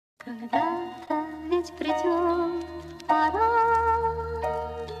Когда-то ведь придет пора,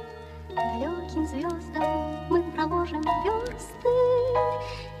 далеким звездам мы проложим версты,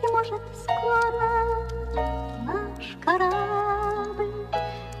 и, может, скоро наш корабль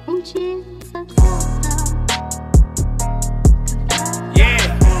умчится в звезда.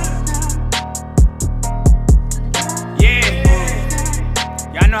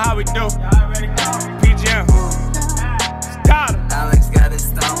 Y'all know how we do. PGM. Alex got his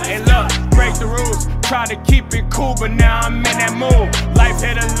stone. Hey, look, break the rules. Try to keep it cool, but now I'm in that mood. Life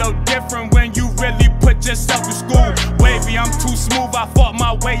hit a little different when you really put yourself to school. Wavy, I'm too smooth. I fought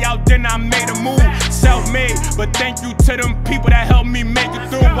my way out, then I made a move. Self-made, but thank you to them people that helped me make it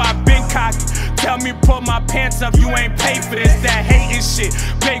through. I've been cocky. Tell me, put my pants up, you ain't paid for this. That hating shit.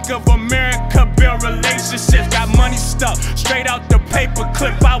 Bank of America, build relationships. Got money stuck straight out the paper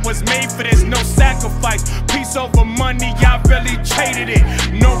clip. I was made for this, no sacrifice. Peace over money, I really traded it.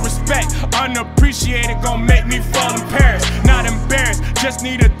 No respect, unappreciated, gon' make me fall in Paris. Not embarrassed, just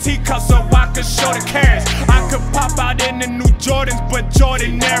need a teacup so I could show the carrots. I could pop out in the new Jordans, but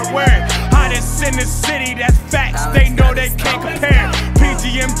Jordan never wear it. Hottest in the city, that's facts, they know they can't compare.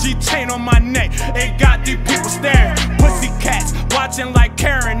 PGMG chain on my neck, it got these people staring. Pussycats watching like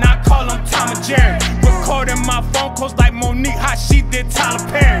Karen, I call them Tom and Jerry. Recording my phone calls like Monique, how she did Tyler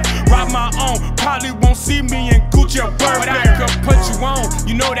Perry. Rock my own, probably won't see me in Gucci or Burberry, but I could put you on.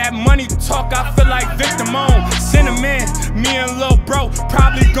 You know that money talk, I feel like Victim on. Send him in, me and lil' bro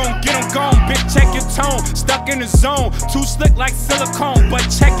probably gon' get him gone. Bitch, check your tone, stuck in the zone, too slick like silicone. But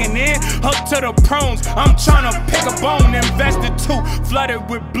checking in, up to the pros, I'm tryna pick a bone. Invested too, flooded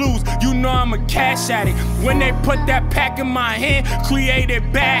with blues, you know I'm a cash addict. When they put that pack in my hand,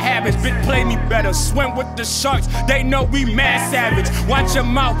 created bad habits. Bitch, play me better, swim with the sharks, they know we mad savage. Watch your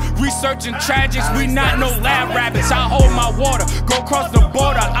mouth, researching tragics, we not no lab rabbits. I hold my water, go across the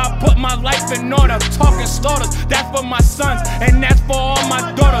border, I put my life in order. Talking slaughters, that's for my sons, and that's for all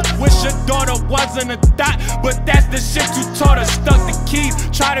my daughters. Wish your daughter wasn't a thought, but that's the shit you taught her. Stuck the keys,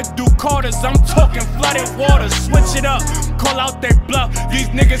 try to do quarters, I'm talking flooded water. Switch it up, call out they bluff, these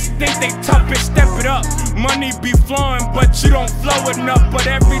niggas think they tough, bitch, step it up. Money be flowing, but you don't flow enough. But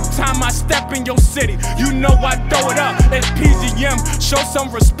every time I step in your city, you know I throw it up. It's PGM, show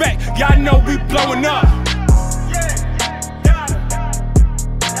some respect, y'all know we blowing up.